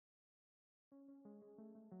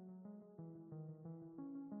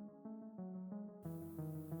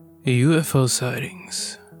UFO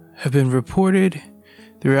sightings have been reported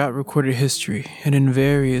throughout recorded history and in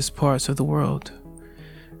various parts of the world,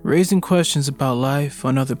 raising questions about life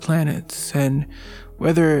on other planets and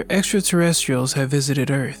whether extraterrestrials have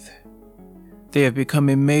visited Earth. They have become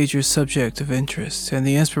a major subject of interest and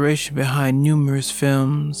the inspiration behind numerous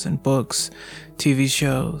films and books, TV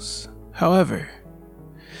shows. However,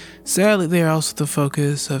 sadly, they are also the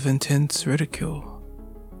focus of intense ridicule.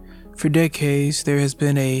 For decades, there has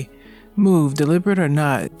been a move, deliberate or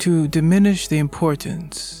not, to diminish the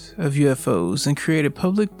importance of UFOs and create a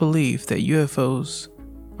public belief that UFOs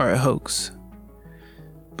are a hoax.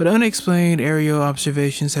 But unexplained aerial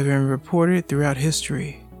observations have been reported throughout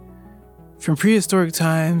history, from prehistoric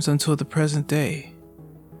times until the present day.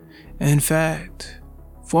 And in fact,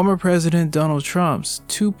 former President Donald Trump's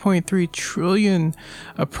 $2.3 trillion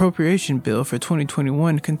appropriation bill for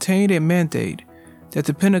 2021 contained a mandate that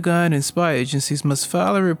the Pentagon and spy agencies must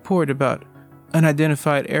file a report about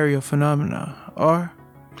unidentified aerial phenomena, or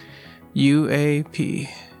UAP.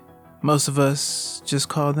 Most of us just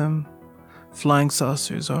call them flying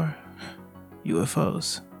saucers or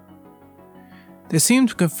UFOs. They seem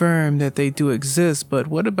to confirm that they do exist, but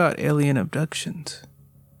what about alien abductions?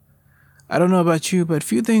 I don't know about you, but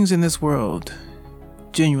few things in this world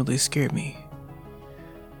genuinely scare me.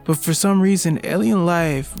 But for some reason, alien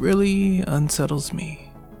life really unsettles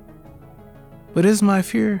me. But is my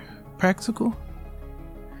fear practical?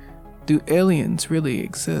 Do aliens really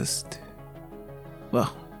exist?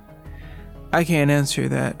 Well, I can't answer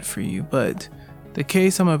that for you, but the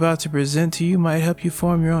case I'm about to present to you might help you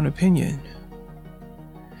form your own opinion.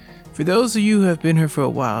 For those of you who have been here for a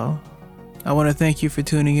while, I want to thank you for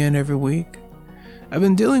tuning in every week. I've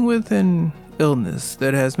been dealing with an illness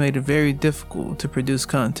that has made it very difficult to produce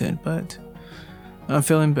content, but I'm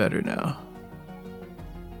feeling better now.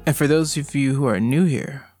 And for those of you who are new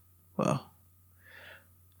here, well,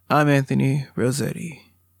 I'm Anthony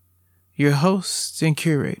Rossetti, your host and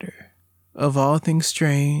curator of all things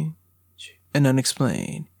strange and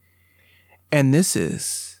unexplained. And this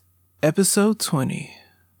is episode 20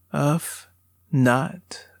 of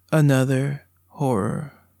Not Another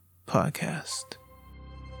Horror Podcast.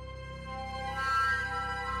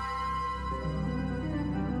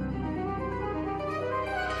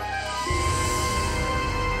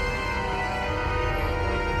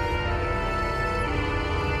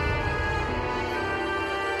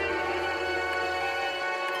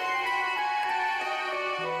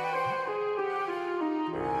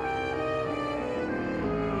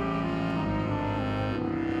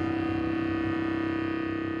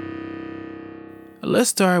 Let's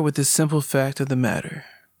start with the simple fact of the matter.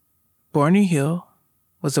 Barney Hill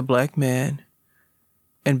was a black man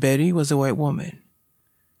and Betty was a white woman.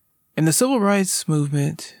 And the civil rights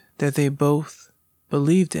movement that they both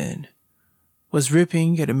believed in was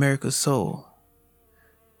ripping at America's soul.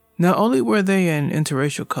 Not only were they an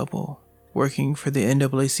interracial couple working for the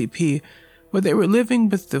NAACP, but they were living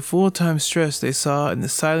with the full-time stress they saw and the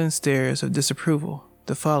silent stares of disapproval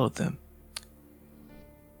that followed them,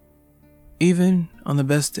 even on the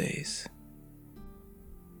best days.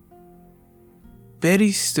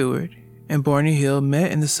 Betty Stewart and Barney Hill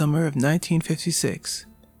met in the summer of 1956,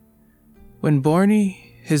 when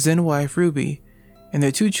Barney, his then wife Ruby, and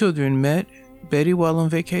their two children met Betty while on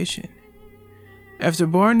vacation. After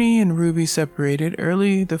Barney and Ruby separated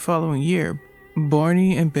early the following year,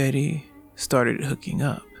 Barney and Betty started hooking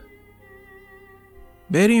up.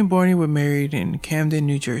 Betty and Barney were married in Camden,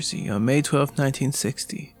 New Jersey on May 12,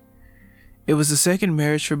 1960. It was the second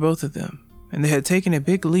marriage for both of them, and they had taken a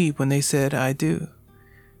big leap when they said, "I do."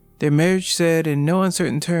 Their marriage said in no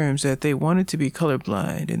uncertain terms that they wanted to be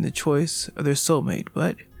colorblind in the choice of their soulmate,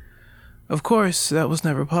 but of course that was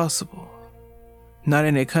never possible. Not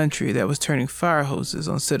in a country that was turning fire hoses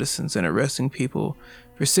on citizens and arresting people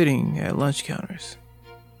for sitting at lunch counters.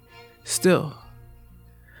 Still,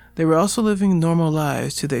 they were also living normal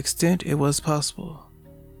lives to the extent it was possible.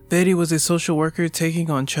 Betty was a social worker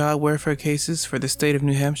taking on child welfare cases for the state of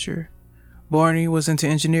New Hampshire. Barney was into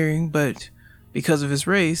engineering, but because of his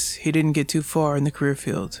race, he didn't get too far in the career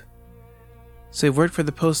field. So he worked for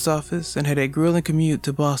the post office and had a grueling commute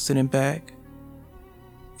to Boston and back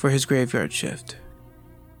for his graveyard shift.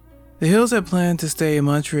 The Hills had planned to stay in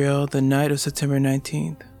Montreal the night of September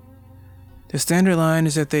 19th. The standard line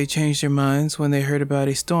is that they changed their minds when they heard about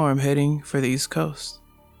a storm heading for the East Coast.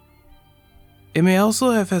 It may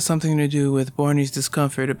also have had something to do with Barney's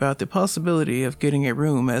discomfort about the possibility of getting a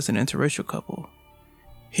room as an interracial couple.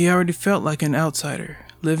 He already felt like an outsider,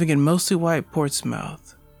 living in mostly white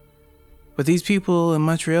Portsmouth. But these people in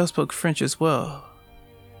Montreal spoke French as well.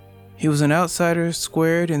 He was an outsider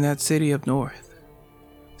squared in that city up north.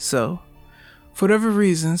 So, for whatever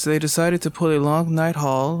reasons, they decided to pull a long night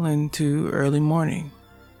haul into early morning.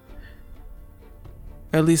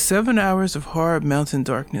 At least 7 hours of hard mountain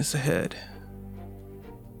darkness ahead,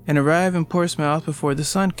 and arrive in Portsmouth before the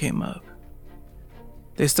sun came up.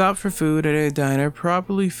 They stopped for food at a diner,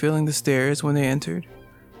 probably feeling the stares when they entered.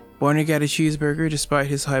 Barney got a cheeseburger despite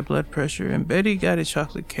his high blood pressure, and Betty got a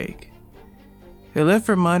chocolate cake. They left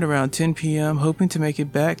Vermont around 10 p.m., hoping to make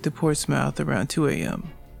it back to Portsmouth around 2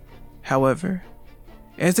 a.m. However,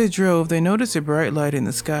 as they drove, they noticed a bright light in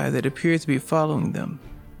the sky that appeared to be following them.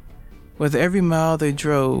 With every mile they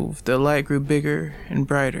drove, the light grew bigger and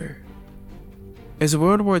brighter. As a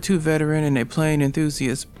World War II veteran and a plane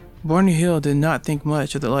enthusiast, Barney Hill did not think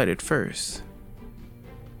much of the light at first.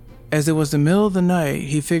 As it was the middle of the night,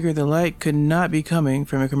 he figured the light could not be coming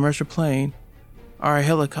from a commercial plane or a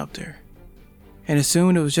helicopter, and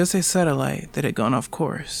assumed it was just a satellite that had gone off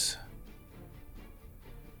course.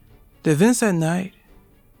 The events that night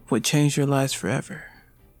would change their lives forever.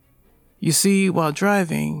 You see, while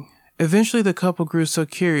driving, eventually the couple grew so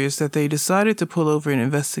curious that they decided to pull over and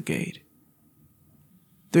investigate.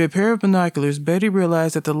 Through a pair of binoculars, Betty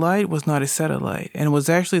realized that the light was not a satellite and was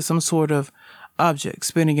actually some sort of object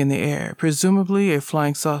spinning in the air, presumably a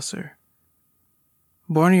flying saucer.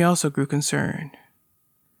 Barney also grew concerned.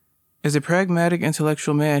 As a pragmatic,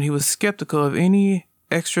 intellectual man, he was skeptical of any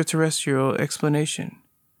extraterrestrial explanation,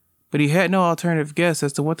 but he had no alternative guess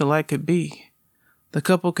as to what the light could be. The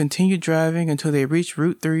couple continued driving until they reached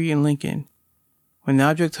Route 3 in Lincoln, when the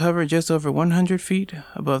object hovered just over 100 feet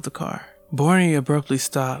above the car. Barney abruptly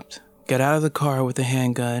stopped, got out of the car with a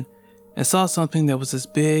handgun, and saw something that was as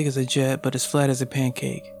big as a jet but as flat as a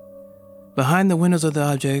pancake. Behind the windows of the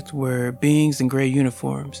object were beings in gray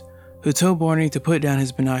uniforms, who told Barney to put down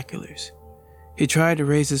his binoculars. He tried to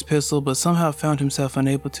raise his pistol but somehow found himself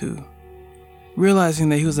unable to. Realizing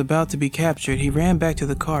that he was about to be captured, he ran back to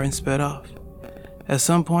the car and sped off. At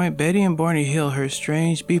some point, Betty and Barney Hill heard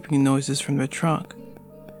strange beeping noises from their trunk.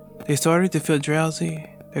 They started to feel drowsy,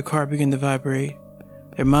 their car began to vibrate,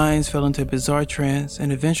 their minds fell into a bizarre trance,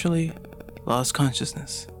 and eventually lost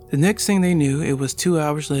consciousness. The next thing they knew, it was 2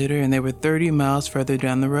 hours later and they were 30 miles further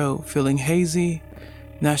down the road, feeling hazy,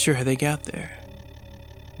 not sure how they got there.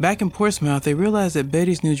 Back in Portsmouth, they realized that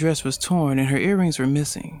Betty's new dress was torn and her earrings were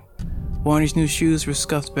missing. Barney's new shoes were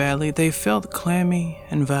scuffed badly. They felt clammy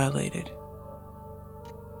and violated.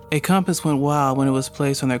 A compass went wild when it was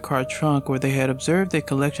placed on their car trunk, where they had observed a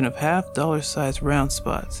collection of half-dollar-sized round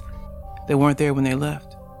spots that weren't there when they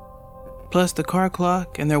left. Plus, the car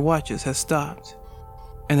clock and their watches had stopped,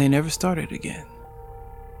 and they never started again.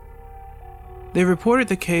 They reported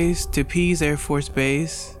the case to Pease Air Force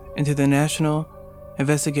Base and to the National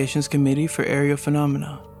Investigations Committee for Aerial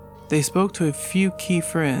Phenomena. They spoke to a few key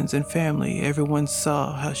friends and family. Everyone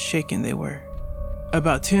saw how shaken they were.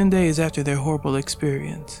 About 10 days after their horrible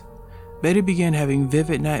experience, Betty began having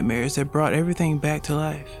vivid nightmares that brought everything back to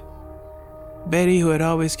life. Betty, who had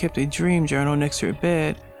always kept a dream journal next to her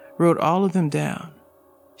bed, wrote all of them down.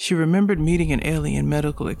 She remembered meeting an alien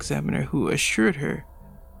medical examiner who assured her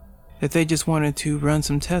that they just wanted to run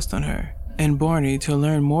some tests on her and Barney to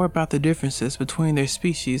learn more about the differences between their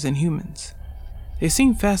species and humans. They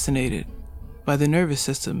seemed fascinated by the nervous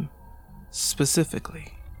system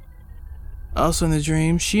specifically. Also in the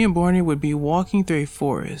dream, she and Barney would be walking through a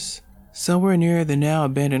forest, somewhere near the now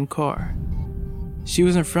abandoned car. She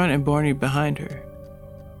was in front and Barney behind her.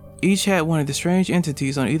 Each had one of the strange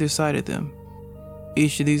entities on either side of them.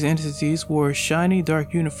 Each of these entities wore shiny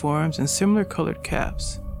dark uniforms and similar colored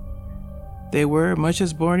caps. They were, much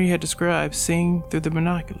as Barney had described, seeing through the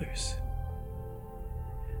binoculars.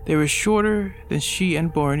 They were shorter than she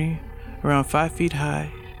and Barney, around 5 feet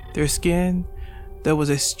high, their skin that was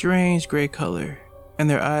a strange gray color, and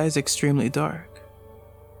their eyes extremely dark.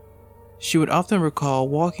 She would often recall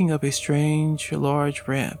walking up a strange, large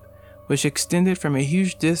ramp, which extended from a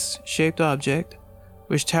huge disc-shaped object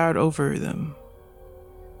which towered over them.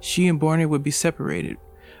 She and Barney would be separated.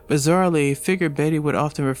 Bizarrely, a figure Betty would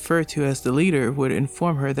often refer to as the leader would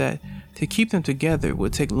inform her that to keep them together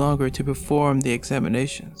would take longer to perform the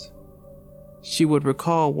examinations. She would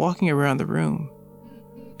recall walking around the room.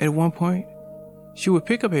 At one point, she would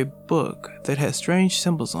pick up a book that had strange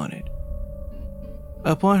symbols on it.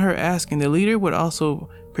 Upon her asking, the leader would also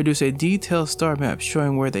produce a detailed star map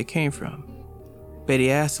showing where they came from.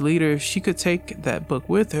 Betty asked the leader if she could take that book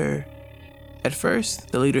with her. At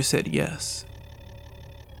first, the leader said yes.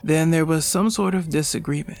 Then there was some sort of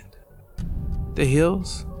disagreement. The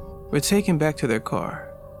Hills were taken back to their car.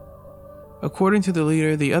 According to the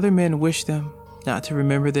leader, the other men wished them not to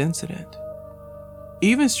remember the incident.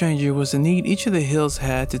 Even stranger was the need each of the Hills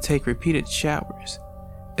had to take repeated showers,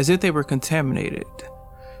 as if they were contaminated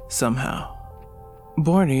somehow.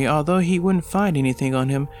 Barney, although he wouldn't find anything on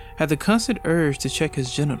him, had the constant urge to check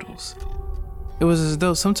his genitals. It was as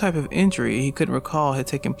though some type of injury he couldn't recall had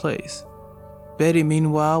taken place. Betty,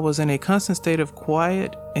 meanwhile, was in a constant state of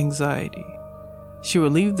quiet anxiety. She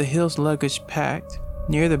would leave the Hills' luggage packed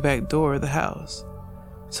near the back door of the house,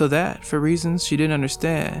 so that, for reasons she didn't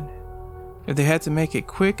understand, if they had to make a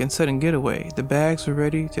quick and sudden getaway, the bags were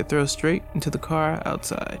ready to throw straight into the car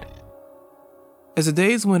outside. As the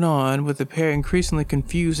days went on, with the pair increasingly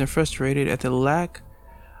confused and frustrated at the lack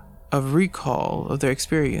of recall of their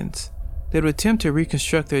experience, they would attempt to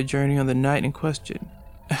reconstruct their journey on the night in question.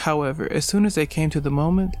 However, as soon as they came to the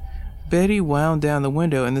moment, Betty wound down the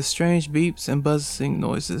window and the strange beeps and buzzing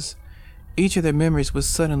noises, each of their memories would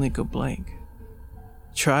suddenly go blank.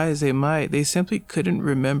 Try as they might, they simply couldn't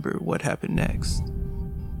remember what happened next.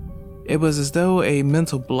 It was as though a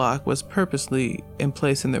mental block was purposely in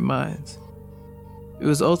place in their minds. It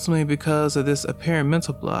was ultimately because of this apparent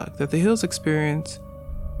mental block that the Hills experienced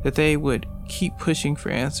that they would keep pushing for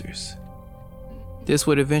answers. This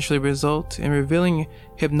would eventually result in revealing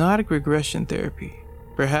hypnotic regression therapy,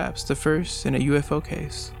 perhaps the first in a UFO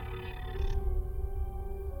case.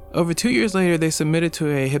 Over 2 years later, they submitted to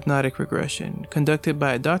a hypnotic regression conducted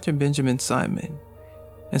by Dr. Benjamin Simon.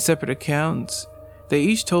 In separate accounts, they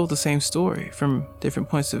each told the same story from different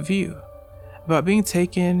points of view about being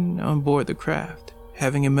taken on board the craft,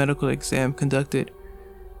 having a medical exam conducted,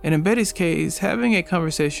 and in Betty's case, having a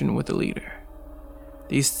conversation with the leader.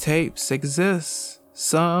 These tapes exist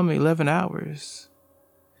some 11 hours,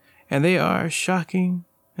 and they are shocking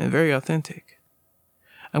and very authentic.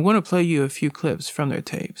 I'm going to play you a few clips from their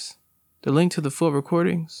tapes. The link to the full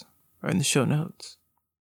recordings are in the show notes.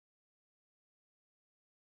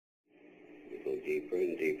 We go deeper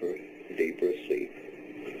and deeper, deeper asleep,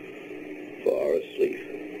 far asleep,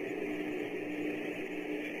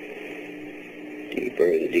 deeper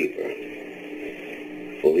and deeper,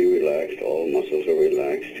 fully relaxed, all muscles are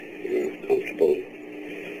relaxed, you're comfortable,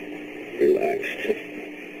 relaxed.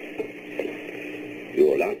 You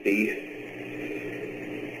will not be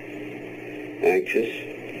anxious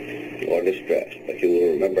or distressed, but you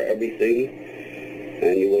will remember everything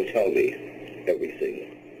and you will tell me everything.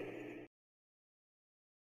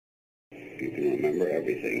 You can remember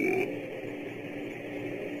everything now.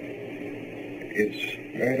 It's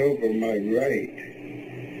right over my right.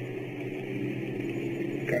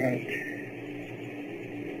 God.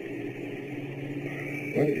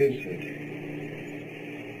 What is it?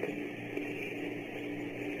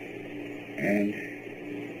 And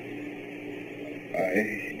I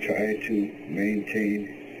try to maintain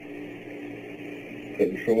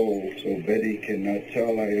control so Betty cannot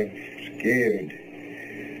tell I am scared.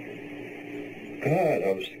 God,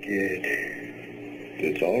 I'm scared.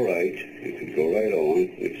 It's all right. You can go right on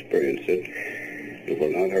and experience it. It will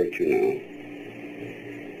not hurt you now.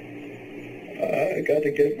 I got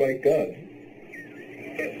to get my gun.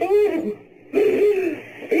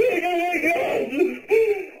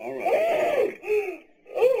 All right.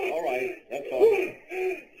 All right. That's all.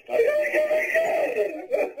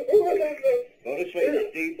 Stop. Go to sleep,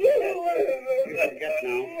 Steve. You forget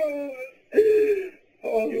now.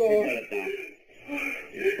 Oh, You Lord. forget it now.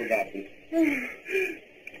 You've forgotten.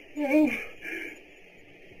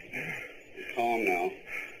 Calm now.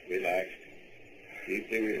 Relaxed.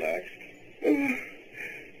 Deeply relaxed.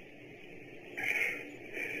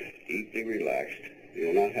 Deeply relaxed. You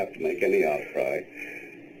will not have to make any outcry.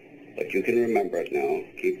 But you can remember it now.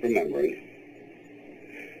 Keep remembering.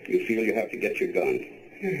 You feel you have to get your gun.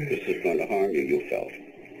 This is going to harm you, you felt.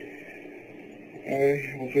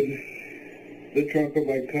 I opened the trunk of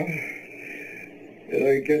my car. Did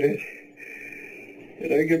I get it?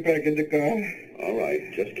 Did I get back in the car? All right,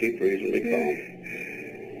 just keep reasonably calm.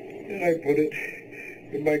 Then I put it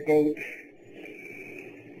in my coat.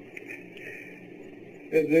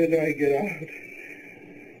 And then I get out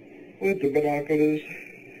with the binoculars.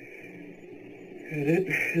 And it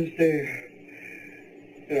is there.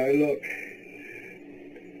 And I look.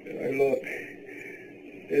 And I look.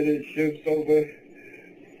 And it shifts over.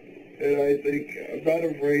 And I think, I'm not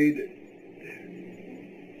afraid.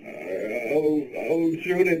 I'll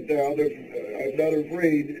shoot it down if I'm not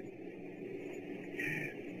afraid.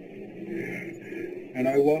 And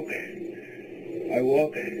I walk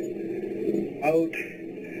out,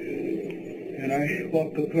 and I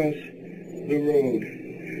walk across the road.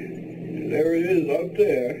 And there it is, up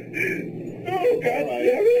there. Oh, God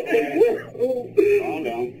damn it! Calm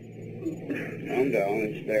down. Calm down,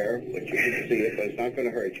 it's there, but you can see it, but it's not going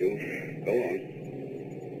to hurt you. Go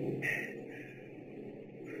on.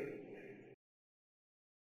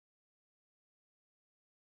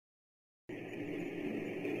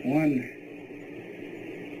 One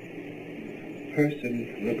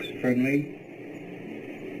person looks friendly.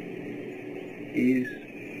 He's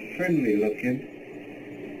friendly looking,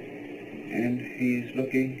 and he's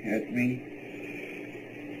looking at me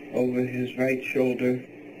over his right shoulder,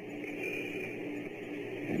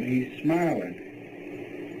 and he's smiling.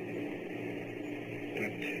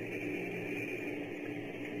 But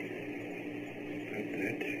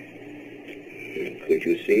that, Could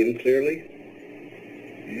you see him clearly?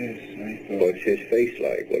 yes, I thought. What's his face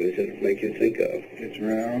like? What does it make you think of? It's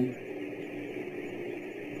round.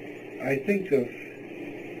 I think of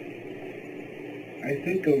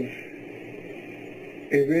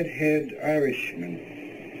a red-haired Irishman.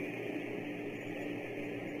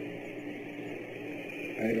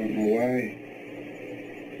 I don't know why,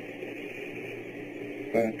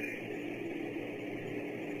 but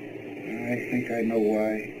I think I know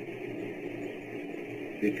why.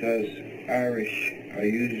 Because Irish are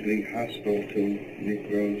usually hostile to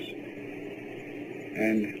Negroes,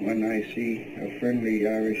 and when I see a friendly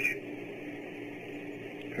Irish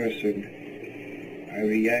person, I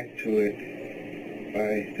react to it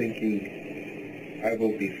by thinking I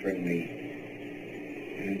will be friendly.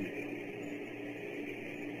 And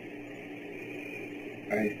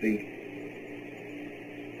I think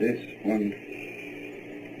this one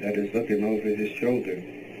that is looking over his shoulder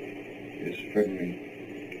is friendly.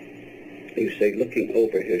 You say looking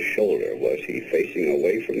over his shoulder. Was he facing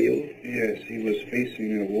away from you? Yes, he was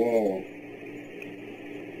facing a wall.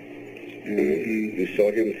 And You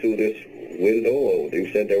saw him through this window, or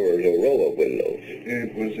you said there was a row of windows?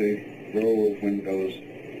 it was a row of windows,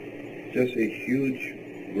 just a huge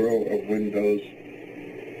row of windows,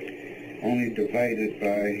 only divided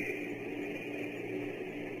by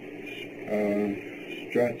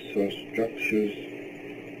struts or structures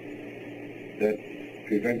that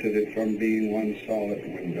prevented it from being one solid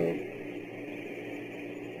window.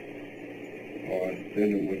 Or then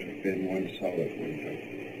it would have been one solid window.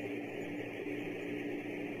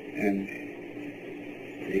 And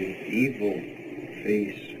the evil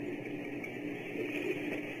face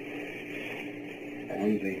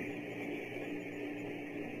on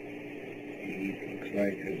he looks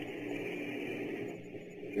like a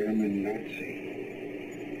German Nazi.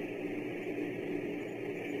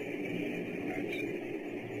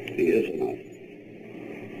 He is or not?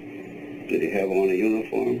 Did he have on a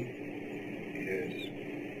uniform? Yes,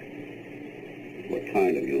 What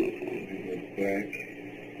kind of uniform? it was black.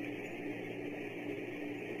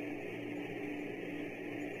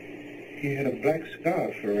 He had a black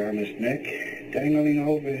scarf around his neck, dangling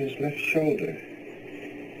over his left shoulder.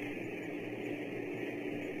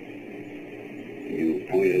 You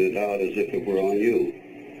pointed it out as if it were on you.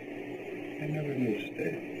 I never noticed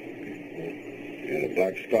that before. He had a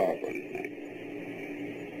black scarf on his neck.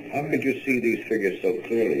 How could you see these figures so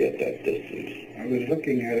clearly at that distance? I was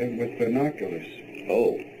looking at him with binoculars.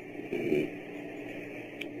 Oh. Mhm.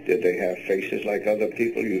 Did they have faces like other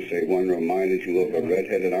people? You say one reminded you of a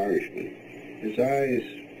red-headed Irishman. His eyes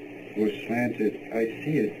were slanted. I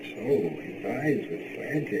see it so. His eyes were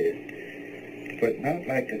slanted, but not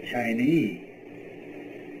like a Chinese.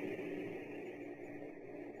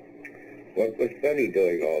 What was Betty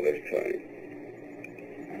doing all this time?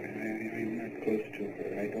 I'm not close to her.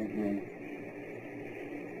 I don't know.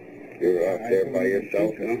 You're out I there don't by even yourself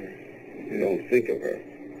think of now? her. You don't think of her.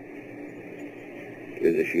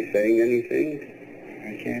 Is she saying anything?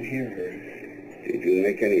 I can't hear her. Did you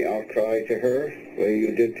make any outcry to her, the way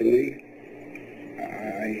you did to me?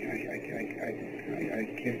 I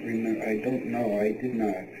can't remember. I don't know. I did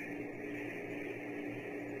not.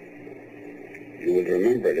 You would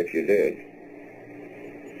remember it if you did.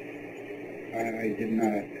 I did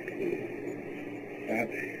not. But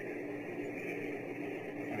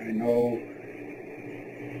I know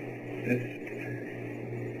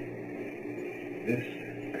this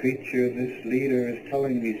creature, this leader is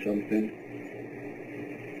telling me something.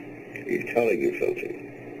 He's telling you something.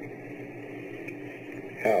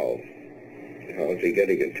 How? How is he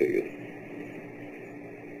getting it to you?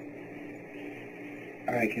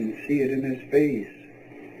 I can see it in his face.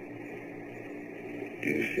 Do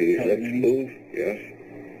you see his lips move? Yes?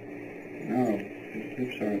 No, his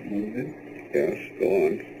lips aren't moving. Yes, go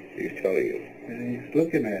on. He's telling you. And he's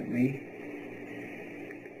looking at me.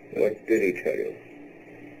 What did he tell you?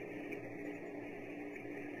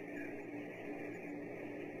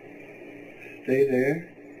 Stay there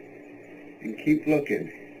and keep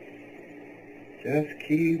looking. Just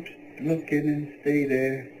keep looking and stay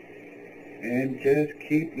there. And just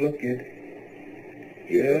keep looking.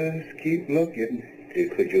 Just keep looking.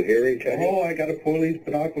 Could you hear him, Teddy? Oh, I gotta pull these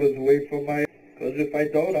binoculars away from my... Because if I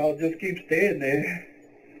don't, I'll just keep staying there.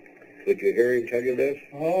 Could you hear him tell you this?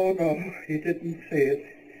 Oh, no, he didn't say it.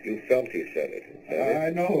 You felt he said it. I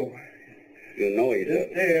know. You know he said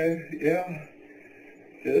Just it. there, yeah.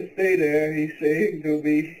 Just stay there, he's saying to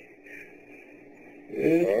me.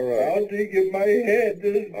 It's All right. pounding in my head.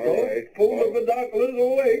 Just All don't right. pull the binoculars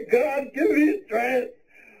away. God, give me strength.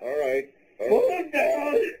 All right. Pull them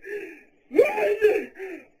down. Run!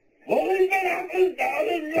 Pull these binoculars down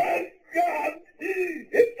and run. God!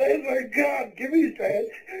 It says my God, give me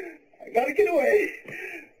strength. I gotta get away.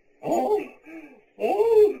 Oh!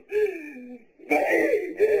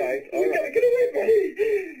 Betty! All right. We gotta get away,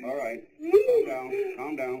 Betty! All right. Calm down.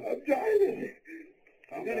 Calm down. I'm driving.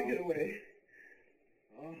 I Calm gotta down. get away.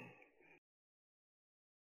 Oh.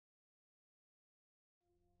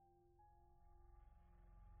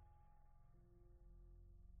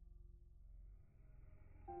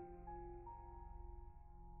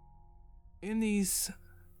 In these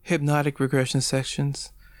hypnotic regression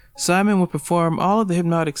sections, Simon would perform all of the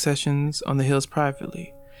hypnotic sessions on the hills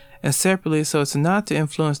privately and separately so as not to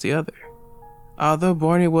influence the other. Although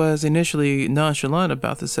Borny was initially nonchalant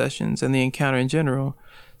about the sessions and the encounter in general,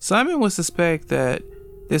 Simon would suspect that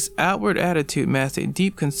this outward attitude masked a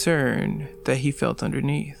deep concern that he felt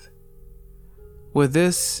underneath. With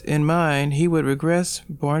this in mind, he would regress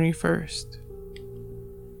Borny first.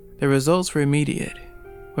 The results were immediate.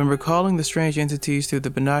 When recalling the strange entities through the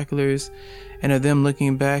binoculars and of them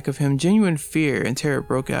looking back of him, genuine fear and terror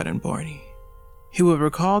broke out in Borny. He would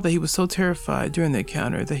recall that he was so terrified during the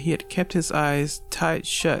encounter that he had kept his eyes tight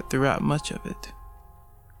shut throughout much of it.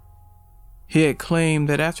 He had claimed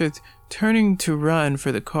that after turning to run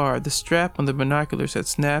for the car, the strap on the binoculars had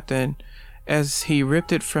snapped, and as he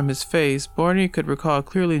ripped it from his face, Borny could recall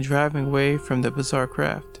clearly driving away from the bizarre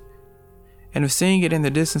craft, and of seeing it in the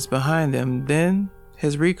distance behind them. Then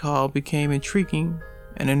his recall became intriguing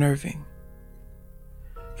and unnerving.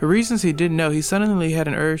 For reasons he didn't know, he suddenly had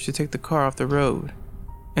an urge to take the car off the road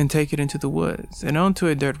and take it into the woods and onto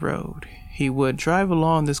a dirt road. He would drive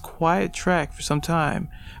along this quiet track for some time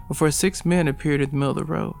before 6 men appeared in the middle of the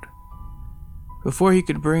road. Before he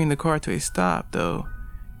could bring the car to a stop, though,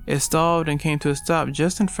 it stalled and came to a stop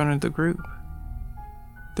just in front of the group.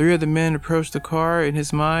 3 of the men approached the car. In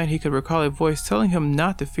his mind, he could recall a voice telling him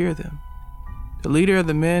not to fear them. The leader of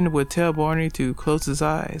the men would tell Borny to close his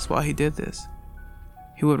eyes while he did this.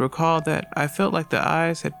 He would recall that I felt like the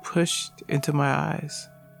eyes had pushed into my eyes.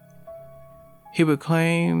 He would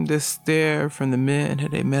claim this stare from the men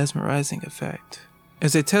had a mesmerizing effect.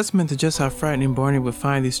 As a testament to just how frightening Borny would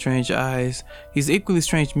find these strange eyes, these equally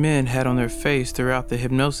strange men had on their face throughout the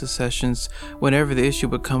hypnosis sessions whenever the issue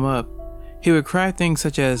would come up. He would cry things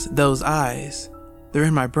such as, "Those eyes, they're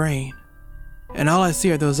in my brain. And all I see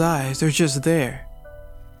are those eyes, they're just there.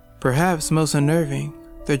 Perhaps most unnerving,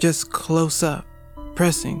 they're just close up,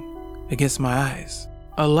 pressing against my eyes."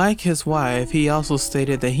 Unlike his wife, he also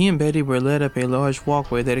stated that he and Betty were led up a large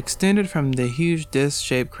walkway that extended from the huge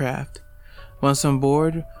disc-shaped craft. Once on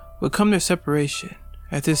board would come their separation.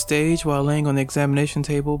 At this stage, while laying on the examination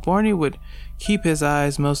table, Borny would keep his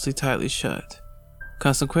eyes mostly tightly shut.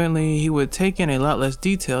 Consequently, he would take in a lot less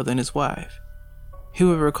detail than his wife. He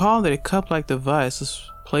would recall that a cup-like device was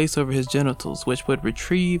placed over his genitals, which would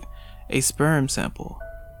retrieve a sperm sample.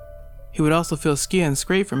 He would also feel skin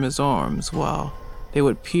scrape from his arms, while they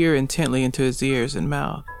would peer intently into his ears and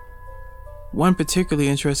mouth. One particularly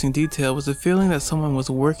interesting detail was the feeling that someone was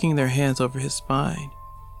working their hands over his spine.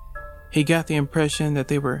 He got the impression that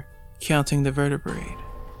they were counting the vertebrae.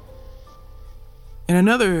 In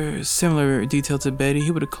another similar detail to Betty,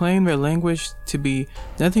 he would claim their language to be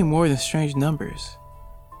nothing more than strange numbers.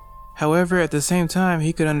 However, at the same time,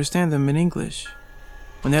 he could understand them in English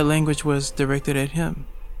when that language was directed at him.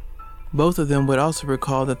 Both of them would also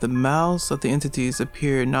recall that the mouths of the entities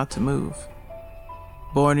appeared not to move.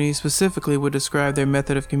 Borny specifically would describe their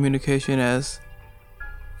method of communication as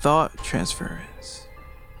thought transference.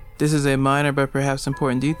 This is a minor but perhaps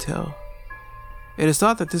important detail. It is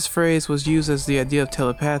thought that this phrase was used as the idea of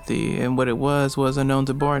telepathy, and what it was unknown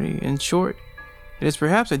to Borny. In short, it is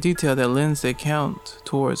perhaps a detail that lends the account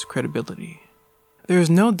towards credibility. There is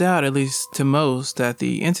no doubt, at least to most, that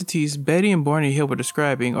the entities Betty and Borny Hill were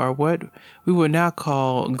describing are what we would now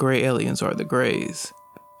call gray aliens, or the Greys.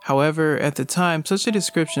 However, at the time, such a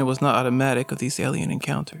description was not automatic of these alien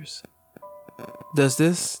encounters. Does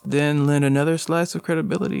this then lend another slice of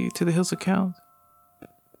credibility to the Hill's account?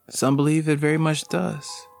 Some believe it very much does.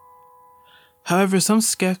 However, some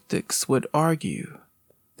skeptics would argue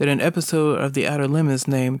that an episode of The Outer Limits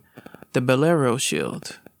named The Bolero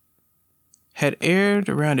Shield had aired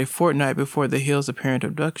around a fortnight before the Hills' apparent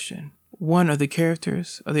abduction. One of the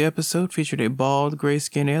characters of the episode featured a bald,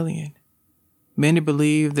 gray-skinned alien. Many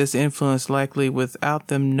believe this influenced likely without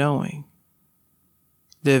them knowing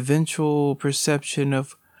the eventual perception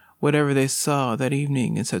of whatever they saw that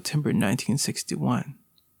evening in September 1961.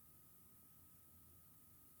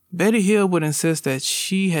 Betty Hill would insist that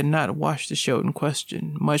she had not watched the show in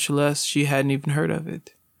question, much less she hadn't even heard of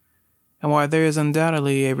it. And while there is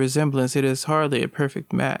undoubtedly a resemblance, it is hardly a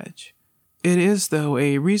perfect match. It is, though,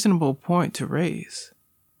 a reasonable point to raise.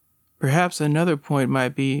 Perhaps another point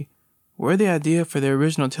might be where the idea for the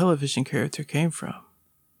original television character came from.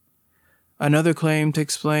 Another claim to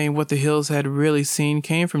explain what the Hills had really seen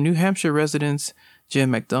came from New Hampshire resident Jim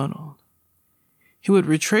McDonald. He would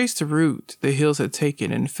retrace the route the Hills had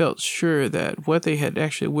taken and felt sure that what they had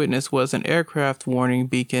actually witnessed was an aircraft warning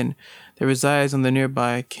beacon that resides on the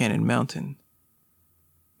nearby Cannon Mountain.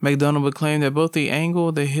 McDonald would claim that both the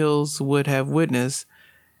angle the Hills would have witnessed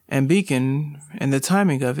and beacon and the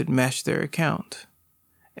timing of it matched their account.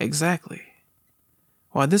 Exactly.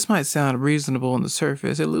 While this might sound reasonable on the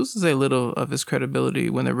surface, it loses a little of its credibility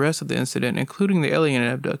when the rest of the incident, including the alien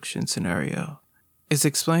abduction scenario, is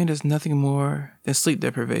explained as nothing more than sleep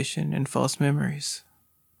deprivation and false memories.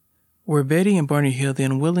 Were Betty and Barney Hill the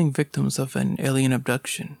unwilling victims of an alien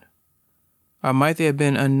abduction? Or might they have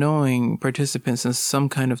been unknowing participants in some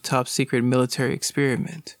kind of top-secret military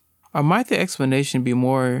experiment? Or might the explanation be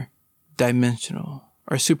more dimensional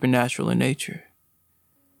or supernatural in nature?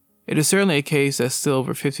 It is certainly a case that still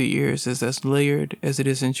over 50 years is as layered as it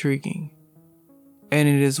is intriguing. And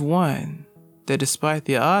it is one that despite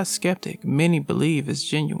the odd skeptic, many believe is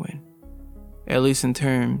genuine, at least in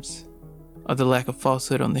terms of the lack of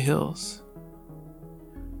falsehood on the Hills.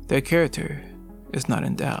 Their character is not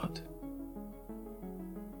in doubt.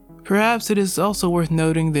 Perhaps it is also worth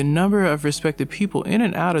noting the number of respected people in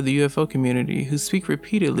and out of the UFO community who speak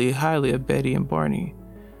repeatedly highly of Betty and Barney.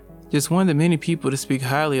 Just one of the many people to speak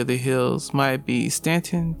highly of the Hills might be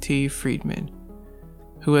Stanton T. Friedman,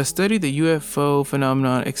 who has studied the UFO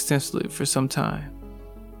phenomenon extensively for some time.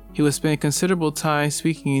 He would spend considerable time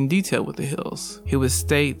speaking in detail with the Hills. He would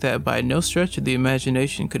state that by no stretch of the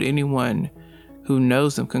imagination could anyone who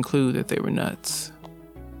knows them conclude that they were nuts.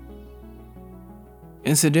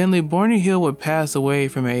 Incidentally, Barney Hill would pass away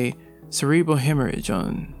from a cerebral hemorrhage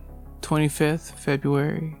on 25th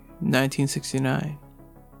February 1969.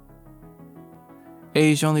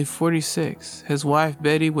 Aged only 46, his wife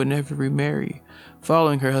Betty would never remarry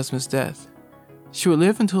following her husband's death. She would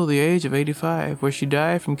live until the age of 85, where she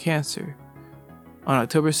died from cancer on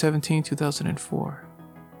October 17, 2004.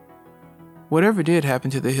 Whatever did happen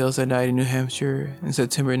to the Hills that night in New Hampshire in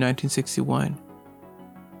September 1961,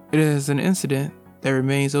 it is an incident that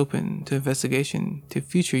remains open to investigation to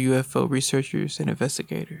future UFO researchers and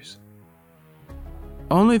investigators.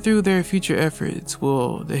 Only through their future efforts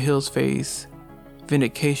will the Hills face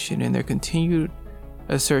vindication in their continued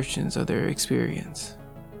assertions of their experience,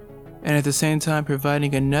 and at the same time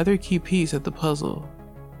providing another key piece of the puzzle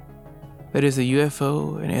that is the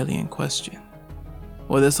UFO and alien question.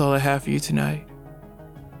 Well, that's all I have for you tonight.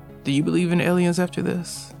 Do you believe in aliens after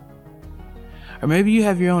this? Or maybe you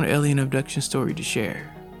have your own alien abduction story to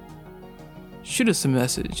share. Shoot us a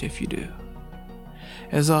message if you do.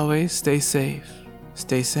 As always, stay safe,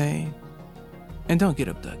 stay sane, and don't get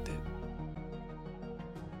abducted.